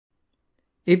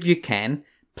If you can,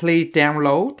 please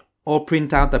download or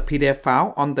print out the PDF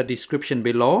file on the description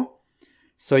below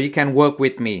so you can work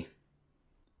with me.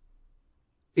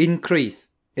 Increase,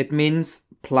 it means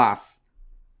plus.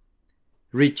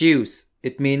 Reduce,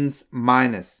 it means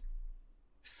minus.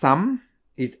 Sum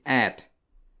is add.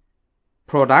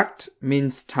 Product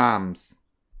means times.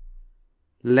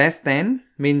 Less than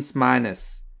means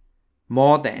minus.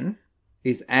 More than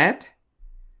is add.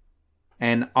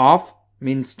 And of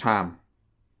means time.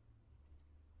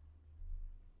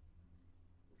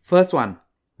 First one,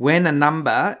 when a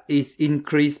number is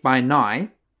increased by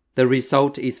 9, the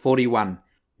result is 41.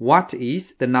 What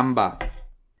is the number?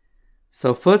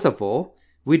 So first of all,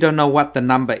 we don't know what the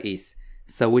number is.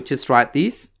 So we just write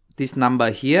this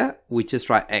number here, we just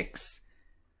write x.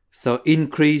 So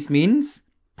increase means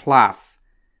plus.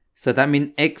 So that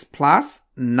means x plus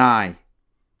 9.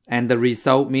 And the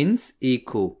result means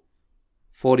equal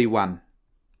 41.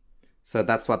 So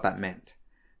that's what that meant.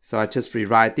 So I just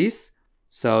rewrite this.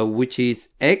 So which is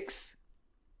x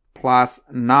plus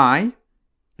 9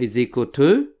 is equal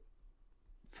to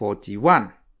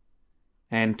 41.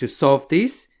 And to solve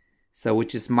this, so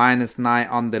which is minus 9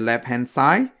 on the left hand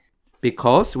side,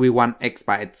 because we want x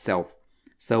by itself.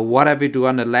 So whatever you do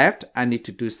on the left, I need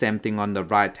to do same thing on the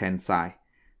right hand side.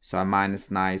 So I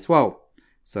minus 9 as well.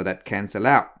 So that cancel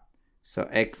out. So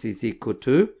x is equal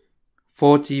to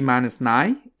 40 minus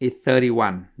 9 is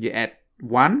 31. You add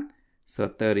 1, so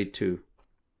 32.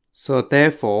 So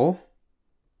therefore,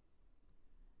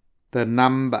 the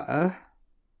number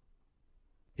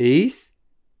is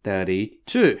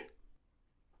 32.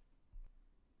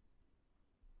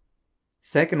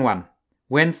 Second one,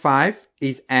 when 5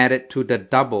 is added to the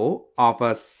double of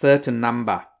a certain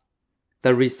number,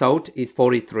 the result is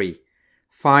 43.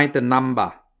 Find the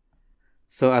number.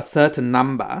 So a certain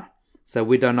number, so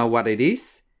we don't know what it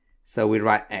is, so we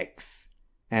write x.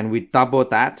 And we double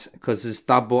that because it's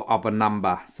double of a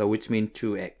number, so which means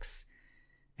 2x.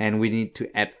 And we need to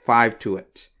add 5 to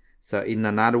it. So in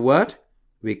another word,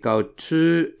 we go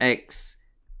 2x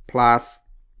plus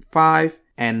 5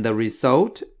 and the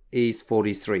result is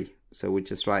 43. So we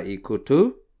just write equal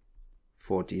to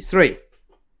 43.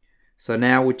 So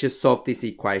now we just solve this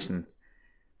equation.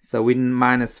 So we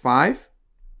minus 5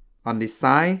 on this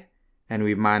side and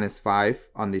we minus 5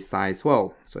 on this side as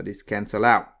well. So this cancel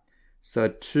out. So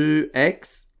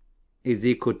 2x is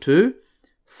equal to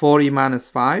 40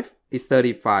 minus 5 is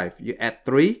 35. You add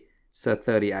 3, so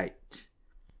 38.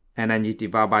 And then you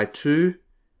divide by 2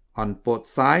 on both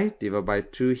sides, divide by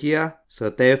 2 here. So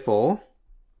therefore,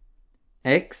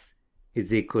 x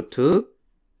is equal to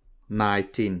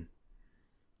 19.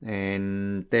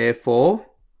 And therefore,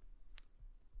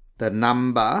 the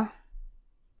number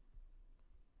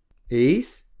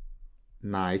is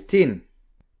 19.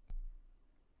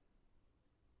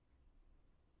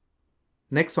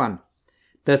 Next one.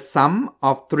 The sum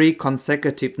of 3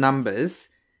 consecutive numbers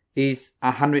is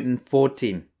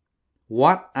 114.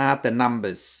 What are the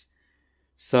numbers?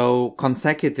 So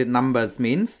consecutive numbers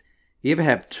means if I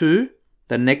have 2,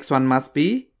 the next one must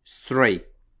be 3.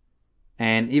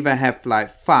 And if I have like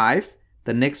 5,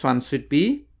 the next one should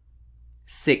be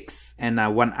 6.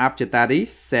 And one after that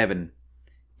is 7.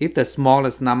 If the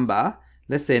smallest number,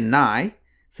 let's say 9,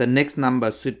 the next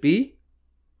number should be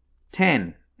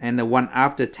 10. And the one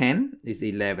after 10 is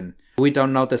 11. We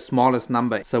don't know the smallest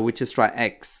number, so we just write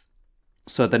x.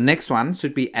 So the next one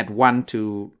should be add 1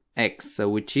 to x, so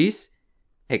which is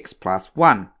x plus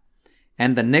 1.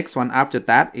 And the next one after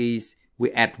that is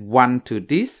we add 1 to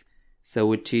this, so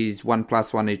which is 1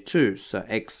 plus 1 is 2, so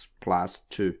x plus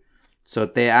 2. So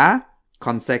they are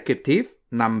consecutive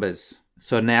numbers.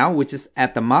 So now we just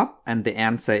add them up and the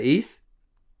answer is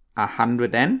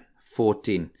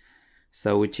 114.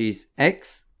 So which is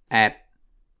x add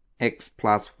x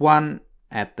plus 1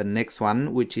 at the next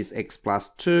one, which is x plus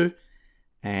 2,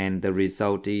 and the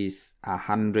result is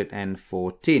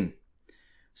 114.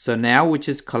 So now we're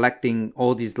just collecting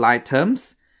all these like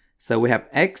terms. So we have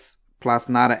x plus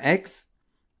another x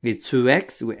is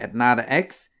 2x, we add another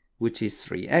x, which is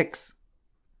 3x.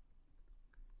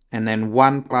 And then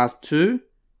 1 plus 2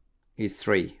 is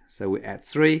 3, so we add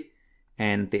 3,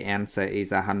 and the answer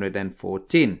is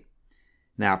 114.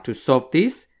 Now to solve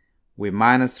this, we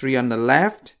minus 3 on the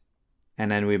left,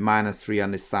 and then we minus 3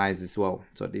 on the sides as well.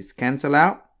 So this cancel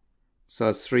out.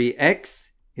 So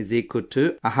 3x is equal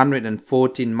to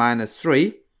 114 minus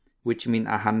 3, which means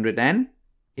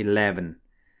 111.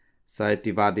 So I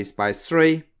divide this by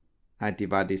 3, I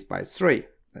divide this by 3.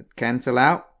 That cancel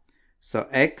out. So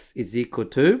x is equal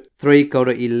to 3 go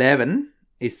to 11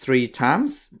 is 3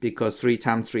 times, because 3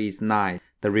 times 3 is 9.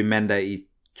 The remainder is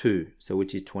 2, so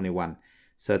which is 21.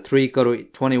 So 3 go to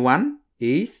 21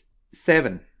 is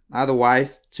 7.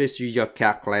 Otherwise, just use your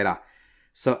calculator.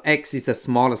 So x is the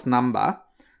smallest number.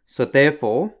 So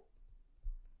therefore,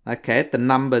 okay, the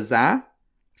numbers are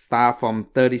start from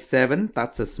 37.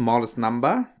 That's the smallest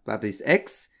number. That is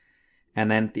x. And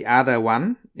then the other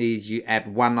one is you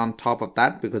add 1 on top of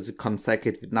that because it's a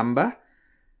consecutive number.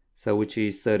 So which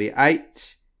is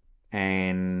 38.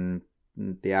 And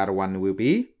the other one will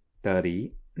be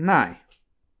 39.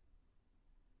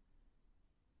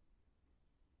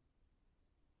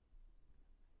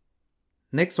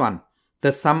 Next one.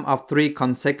 The sum of 3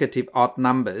 consecutive odd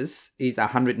numbers is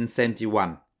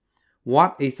 171.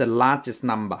 What is the largest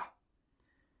number?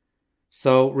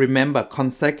 So remember,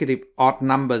 consecutive odd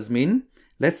numbers mean,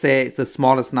 let's say the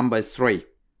smallest number is 3.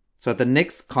 So the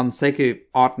next consecutive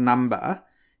odd number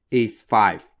is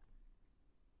 5.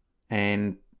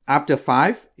 And after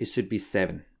 5, it should be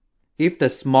 7. If the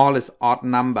smallest odd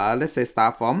number, let's say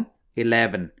start from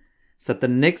 11. So the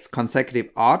next consecutive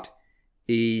odd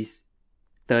is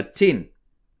 13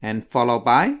 and followed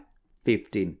by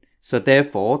 15. So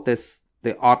therefore,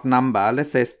 the odd number,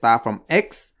 let's say start from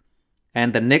x,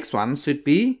 and the next one should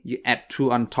be, you add 2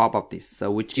 on top of this,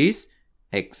 so which is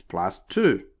x plus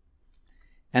 2.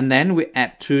 And then we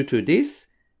add 2 to this,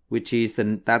 which is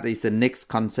that is the next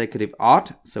consecutive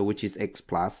odd, so which is x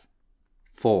plus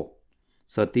 4.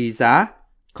 So these are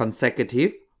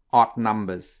consecutive odd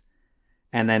numbers.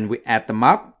 And then we add them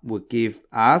up, will give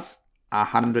us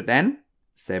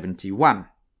 171.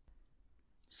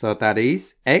 So that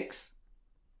is x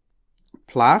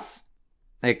plus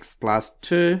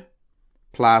 2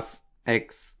 plus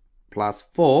x plus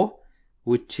 4,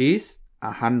 which is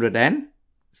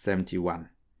 171.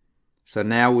 So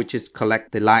now we just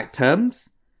collect the like terms.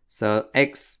 So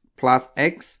x plus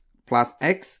x plus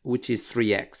x, which is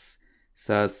 3x.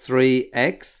 So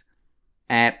 3x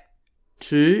add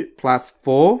 2 plus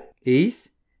 4 is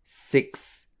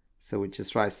 6. So we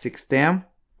just write 6 down.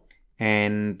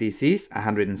 And this is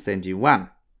 171.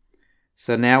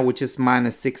 So now we just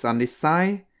minus 6 on this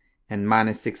side and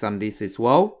minus 6 on this as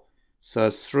well. So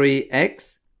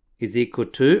 3x is equal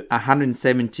to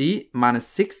 170 minus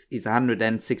 6 is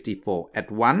 164.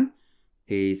 Add 1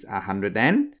 is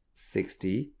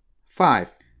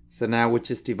 165. So now we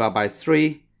just divide by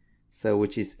 3. So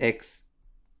which is x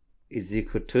is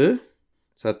equal to,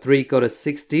 so 3 go to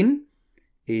 16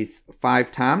 is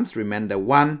 5 times, remainder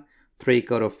 1. 3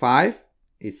 go to 5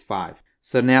 is 5.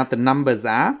 So now the numbers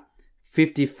are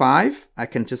 55. I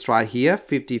can just write here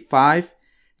 55.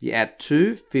 You add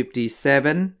 2,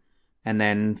 57, and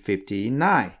then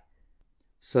 59.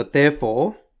 So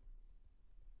therefore,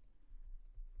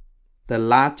 the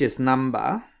largest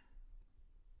number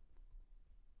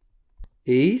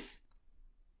is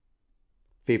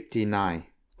 59.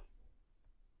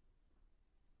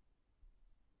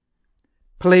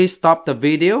 Please stop the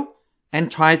video and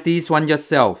try this one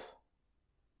yourself.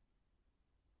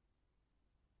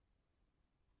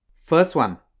 First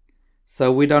one.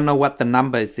 So we don't know what the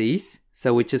number is.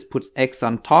 So we just put x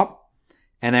on top.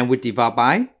 And then we divide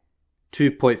by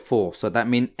 2.4. So that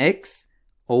means x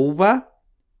over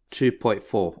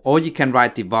 2.4. Or you can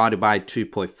write divided by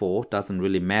 2.4. Doesn't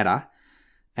really matter.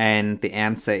 And the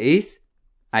answer is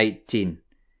 18.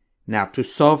 Now to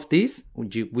solve this,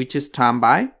 we just times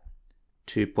by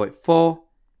 2.4.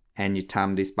 And you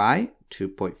times this by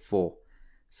 2.4.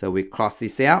 So we cross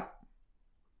this out.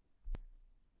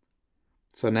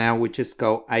 So now we just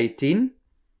go 18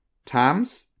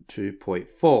 times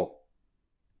 2.4.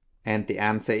 And the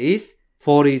answer is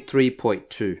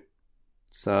 43.2.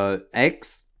 So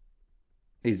x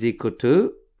is equal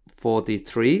to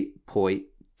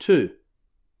 43.2.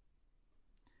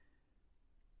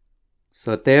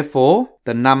 So therefore,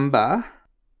 the number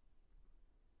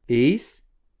is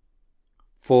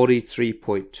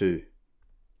 43.2.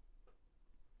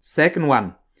 Second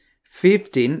one,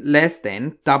 15 less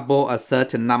than double a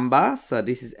certain number. So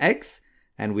this is x,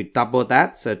 and we double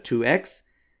that. So 2x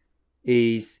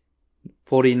is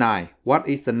 49. What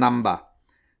is the number?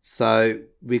 So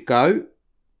we go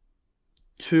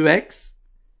 2x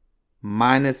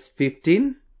minus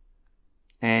 15,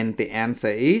 and the answer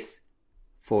is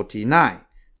 49.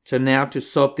 So now to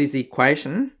solve this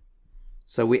equation,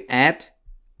 so we add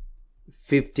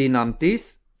 15 on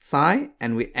this side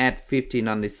and we add 15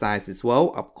 on this side as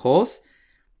well. Of course,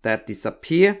 that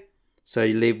disappear. So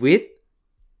you leave with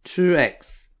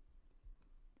 2x.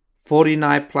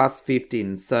 49 plus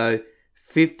 15. So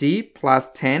 50 plus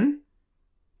 10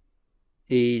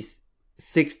 is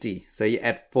 60. So you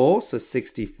add 4, so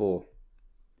 64.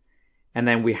 And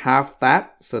then we have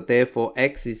that. So therefore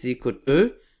x is equal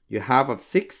to, your half of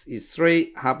 6 is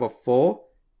 3, half of 4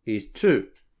 is 2.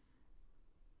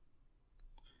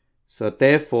 So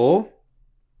therefore,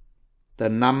 the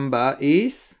number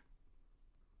is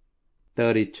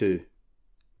 32.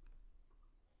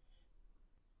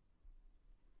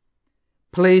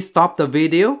 Please stop the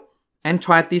video and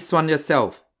try this one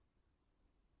yourself.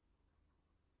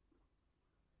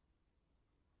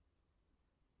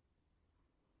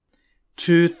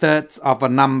 Two-thirds of a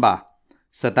number.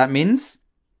 So that means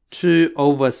 2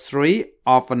 over 3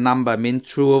 of a number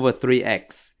means 2 over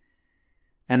 3x.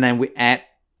 And then we add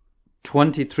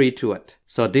 23 to it.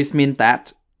 So this means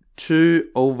that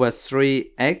 2 over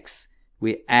 3x,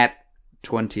 we add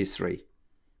 23.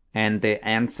 And the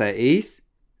answer is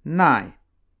 9.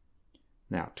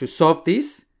 Now to solve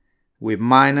this, we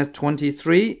minus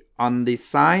 23 on this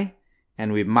side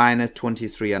and we minus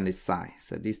 23 on this side.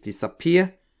 So this disappears.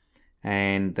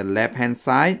 And the left hand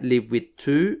side leave with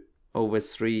 2 over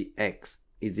 3x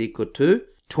is equal to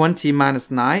 20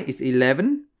 minus 9 is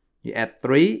 11. You add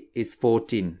 3 is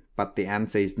 14. But the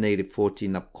answer is negative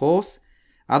 14, of course.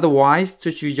 Otherwise,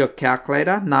 just use your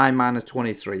calculator, 9 minus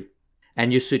 23.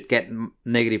 And you should get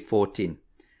negative 14.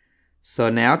 So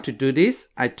now to do this,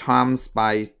 I times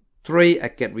by 3. I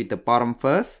get rid of the bottom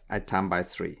first. I times by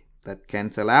 3. That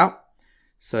cancel out.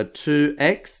 So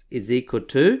 2x is equal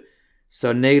to,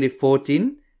 so negative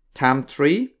 14 times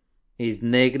 3 is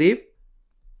negative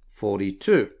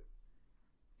 42.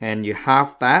 And you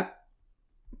halve that,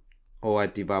 or I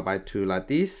divide by 2 like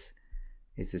this.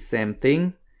 It's the same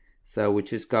thing. So we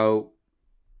just go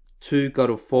 2 go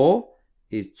to 4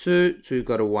 is 2, 2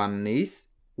 go to 1 is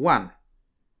 1.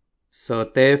 So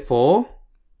therefore,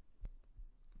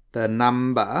 the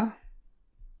number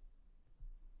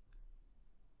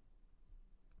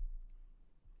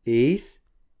is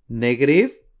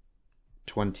negative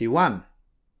 21.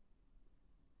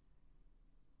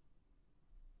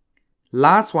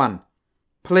 Last one.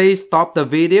 Please stop the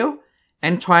video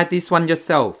and try this one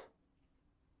yourself.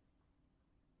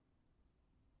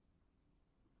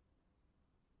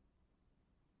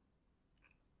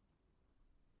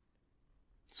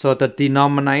 So the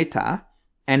denominator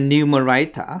and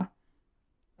numerator,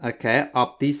 okay,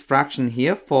 of this fraction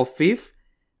here, 4/5,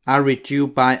 are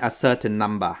reduced by a certain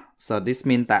number. So this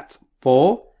means that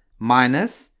 4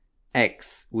 minus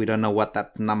x. We don't know what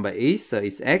that number is, so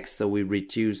it's x, so we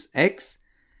reduce x.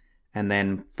 And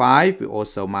then 5, we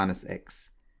also minus x.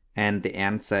 And the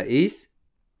answer is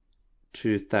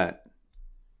 2/3.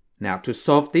 Now to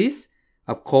solve this,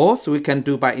 of course, we can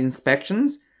do by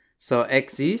inspections. So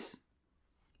x is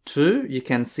 2, you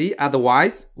can see.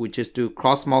 Otherwise, we just do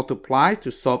cross multiply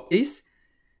to solve this.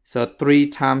 So 3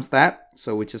 times that,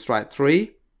 so we just write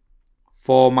 3.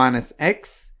 4 minus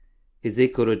x is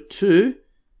equal to 2,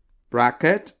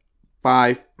 bracket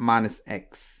 5 minus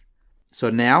x. So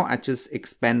now I just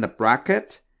expand the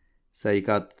bracket. So you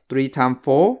got 3 times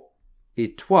 4 is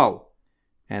 12.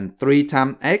 And 3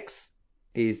 times x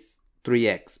is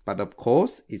 3x. But of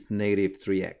course, it's negative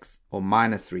 3x or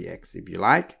minus 3x if you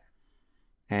like.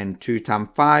 And 2 times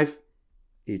 5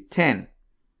 is 10.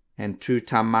 And 2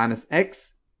 times minus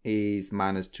x is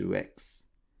minus 2x.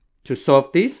 To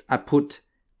solve this, I put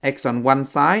x on one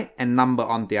side and number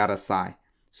on the other side.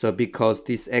 So because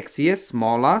this x here is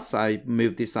smaller, so I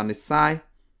move this on this side.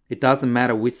 It doesn't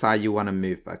matter which side you want to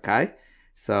move, okay?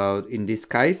 So in this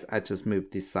case, I just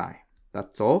move this side.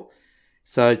 That's all.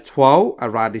 So 12, I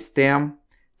write this down.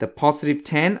 The positive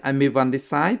 10, I move on this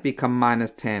side, become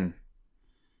minus 10.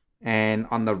 And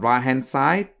on the right hand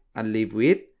side, I leave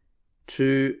with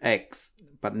 2x,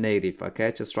 but negative,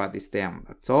 okay? Just write this down,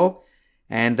 that's all.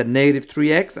 And the negative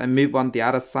 3x, I move on the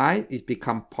other side, it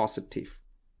become positive.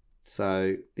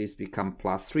 So this become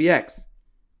plus 3x.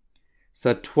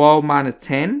 So 12 minus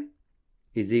 10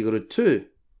 is equal to 2.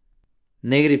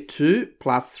 Negative 2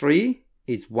 plus 3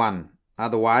 is 1.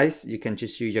 Otherwise, you can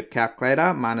just use your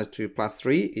calculator. Minus 2 plus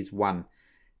 3 is 1.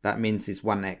 That means it's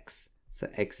 1x. So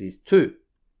x is 2.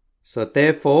 So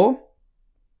therefore,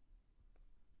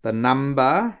 the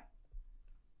number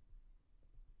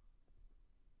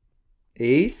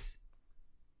is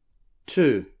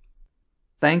 2.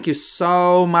 Thank you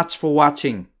so much for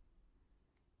watching.